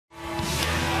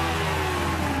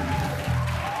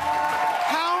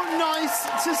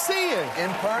to see you. In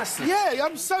person. Yeah,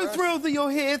 I'm so thrilled that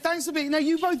you're here. Thanks for being... Now,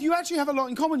 you actually have a lot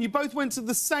in common. You both went to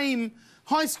the same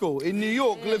high school in New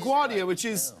York, LaGuardia, which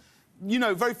is, you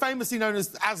know, very famously known as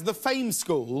the Fame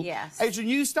School. Yes. Adrien,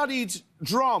 you studied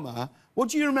drama. What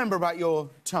do you remember about your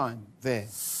time there?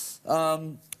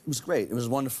 It was great. It was a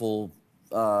wonderful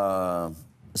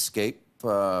escape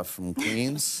from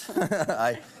Queens.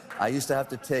 I used to have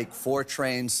to take 4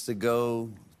 trains to go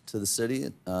to the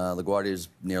city. LaGuardia is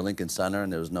near Lincoln Center,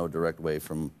 and there was no direct way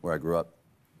from where I grew up.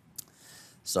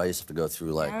 So I used to have to go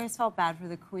through, like... I always felt bad for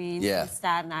the Queens and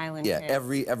Staten Island kids.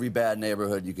 Every bad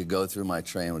neighborhood you could go through, my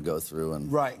train would go through,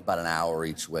 and about an hour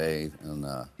each way. And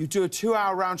you do a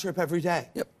 2-hour round trip every day?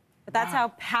 Yep. But that's how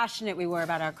passionate we were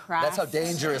about our craft. That's how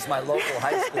dangerous my local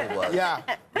high school was. Yeah.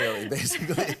 Really,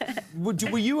 basically.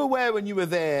 Were you aware when you were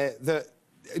there that...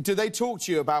 Did they talk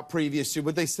to you about previous...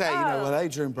 Would they say, you know, well,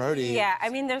 Adrien Brody... Yeah, I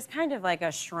mean, there's kind of like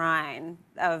a shrine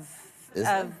of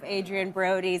Adrien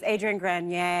Brody's, Adrien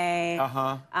Grenier.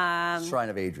 Shrine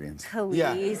of Adrian's.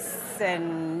 Khalees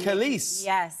and... Khalees?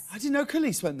 Yes. I didn't know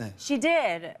Khalees went there. She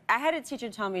did. I had a teacher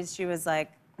tell me she was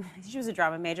like... She was a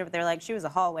drama major, but they're like, she was a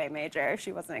hallway major.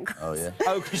 She wasn't in class. Oh, yeah?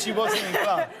 Oh, because she wasn't in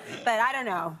class. But I don't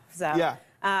know, so... Yeah.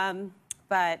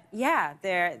 But, yeah,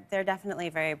 they're definitely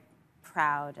very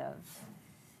proud of...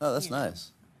 Oh, that's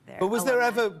nice. But was there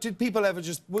ever... Did people ever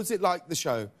just... Was it like the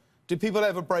show? Did people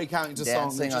ever break out into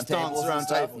songs and just dance around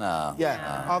tables? No.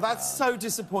 Yeah. No. Oh, that's so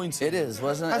disappointing. It is,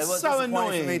 wasn't it? That's it was so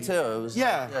disappointing annoying. for me, too. It was,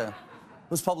 It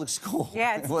was public school.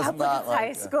 Yeah, it's it was public not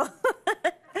high school.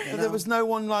 But there was no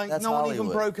one, like, That's no one Hollywood.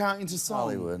 even broke out into song.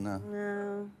 Hollywood, no.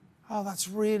 No. Oh, that's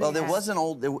really... Well, there was an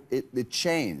old... It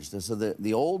changed. So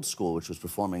the old school, which was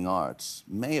performing arts,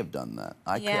 may have done that.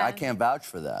 I can't vouch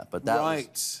for that, but that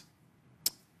was...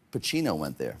 Pacino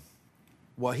went there.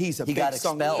 Well, he's a big got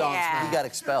song expelled. dance man. He got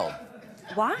expelled.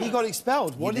 Why? He got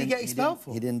expelled. What did he get expelled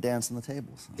for? He didn't dance on the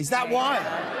tables. Is that why?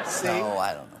 See? No,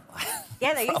 I don't know why.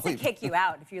 Yeah, they used to kick you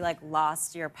out if you, like,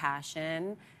 lost your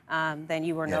passion. Then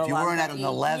you were no longer... If you weren't at an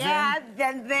 11,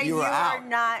 then you were out.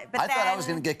 not... But I thought I was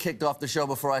going to get kicked off the show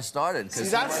before I started. See,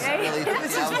 that's...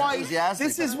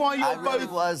 This is why you're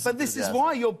both... But this is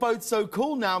why you're both so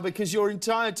cool now, because your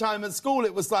entire time at school,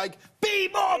 it was like, be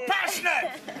more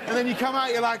passionate! And then you come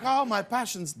out, you're like, oh, my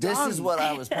passion's done. This is what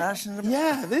I was passionate about.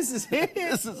 Yeah, this is it.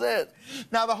 This is it.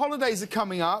 Now, the holidays are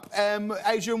coming up.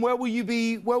 Adrien, where will you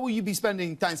be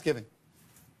spending Thanksgiving?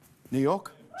 New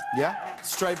York? Yeah,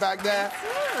 straight back there.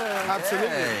 Absolutely.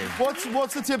 Hey.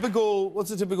 What's a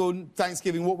typical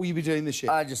Thanksgiving? What will you be doing this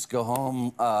year? I just go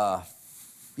home.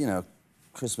 You know,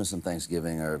 Christmas and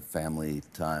Thanksgiving are family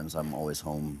times. I'm always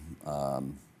home,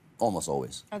 almost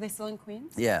always. Are they still in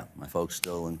Queens? Yeah, my folks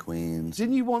still in Queens.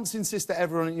 Didn't you once insist that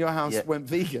everyone in your house went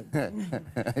vegan?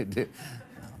 I did.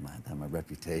 Oh, man, my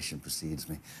reputation precedes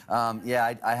me.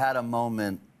 Yeah, I had a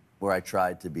moment where I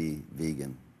tried to be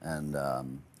vegan, and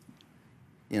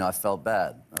you know, I felt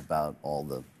bad about all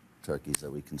the turkeys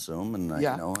that we consume, and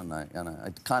you know, and I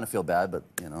kind of feel bad, but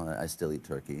you know, I still eat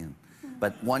turkey.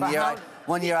 But one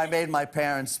year I made my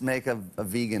parents make a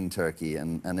vegan turkey,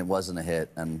 and it wasn't a hit,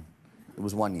 and it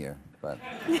was 1 year, but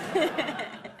it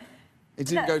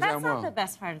didn't go down well. That's not the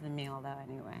best part of the meal, though.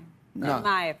 Anyway, No. in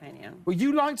my opinion. Well,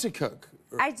 you like to cook.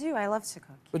 I do. I love to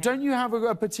cook. But don't you have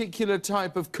a particular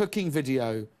type of cooking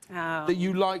video that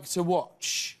you like to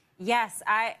watch? Yes,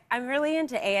 I'm really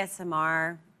into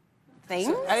ASMR things.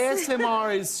 So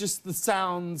ASMR is just the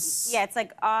sounds... Yeah, it's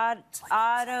like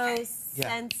auto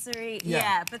sensory.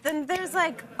 Yeah, but then there's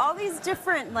like all these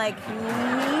different like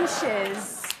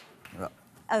niches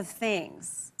of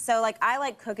things. So like I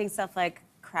like cooking stuff like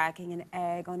cracking an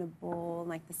egg on a bowl and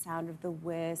like the sound of the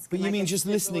whisk. But and, you like, mean just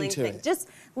listening to it? Just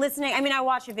listening. I mean, I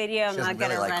watch a video and I'll get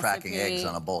a recipe. She doesn't really like cracking eggs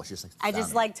on a bowl. She's like, I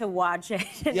just like to watch it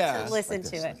and to listen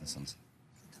to it.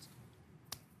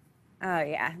 Oh,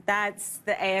 yeah, that's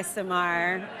the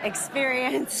ASMR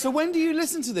experience. So when do you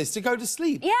listen to this? To go to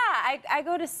sleep? Yeah, I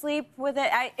go to sleep with it.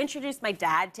 I introduced my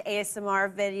dad to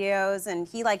ASMR videos, and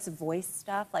he likes voice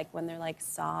stuff, like when they're, like,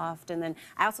 soft. And then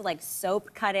I also like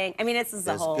soap cutting. I mean, this is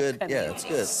a whole community. Yeah, it's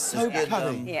good. Soap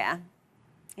cutting? Yeah.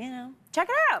 You know, check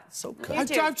it out. Soap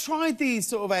cutting. I've tried these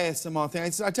sort of ASMR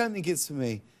things. I don't think it's for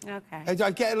me. Okay.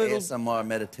 I get a little... ASMR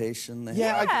meditation.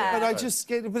 Yeah, but I just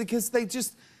get... Because they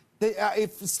just...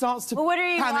 it starts to what are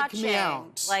you panic watching? me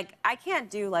out. Like, I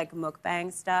can't do, like,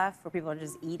 mukbang stuff where people are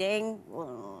just eating.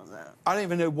 I don't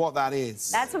even know what that is.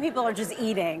 That's when people are just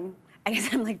eating. I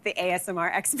guess I'm, like, the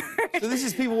ASMR expert. So this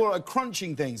is people who are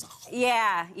crunching things.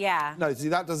 Yeah, yeah. No, see,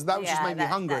 that would just make me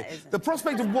hungry. The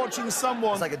prospect of watching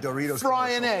someone like a Doritos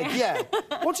fry an egg,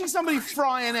 watching somebody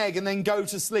fry an egg and then go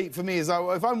to sleep for me is,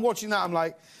 if I'm watching that, I'm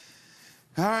like,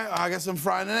 All right, I guess I'm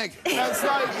frying an egg.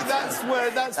 That's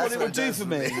what it would do for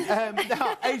me.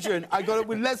 Now, Adrien,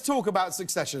 let's talk about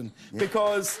Succession,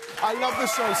 because I love the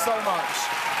show so much.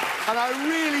 And I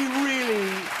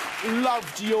really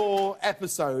loved your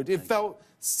episode. It felt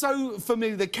so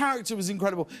familiar. The character was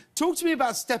incredible. Talk to me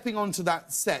about stepping onto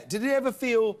that set. Did it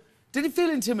feel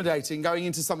intimidating going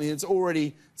into something that's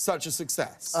already such a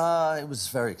success? It was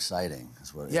very exciting.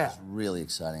 It was really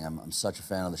exciting. I'm such a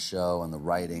fan of the show, and the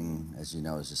writing, as you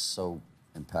know, is just so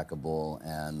impeccable,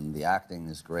 and the acting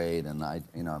is great. And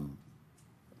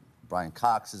Brian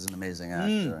Cox is an amazing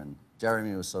actor, and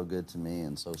Jeremy was so good to me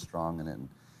and so strong in it. And,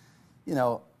 you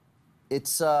know,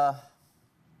 it's a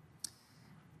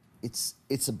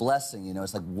blessing. You know,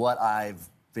 it's like what I've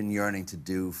been yearning to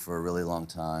do for a really long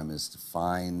time, is to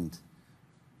find,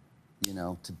 you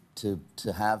know, to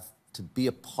be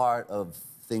a part of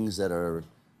things that are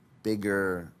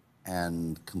bigger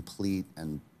and complete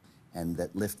and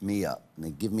that lift me up, and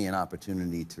they give me an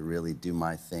opportunity to really do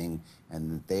my thing,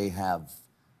 and they have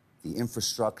the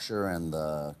infrastructure and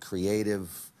the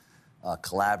creative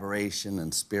collaboration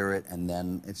and spirit, and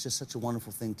then it's just such a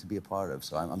wonderful thing to be a part of.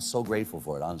 So I'm so grateful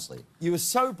for it, honestly. You were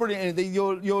so brilliant.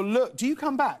 Your look. Do you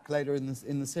come back later in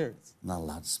the series? I'm not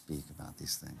allowed to speak about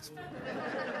these things.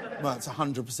 Well, it's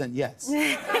 100% yes.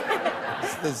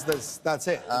 That's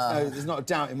it. There's not a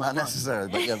doubt in my mind. Not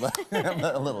necessarily, but yeah,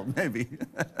 but a little, maybe.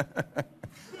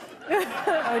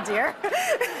 Oh, dear.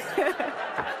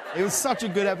 It was such a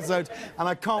good episode, and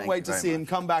I can't wait to see him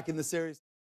come back in the series.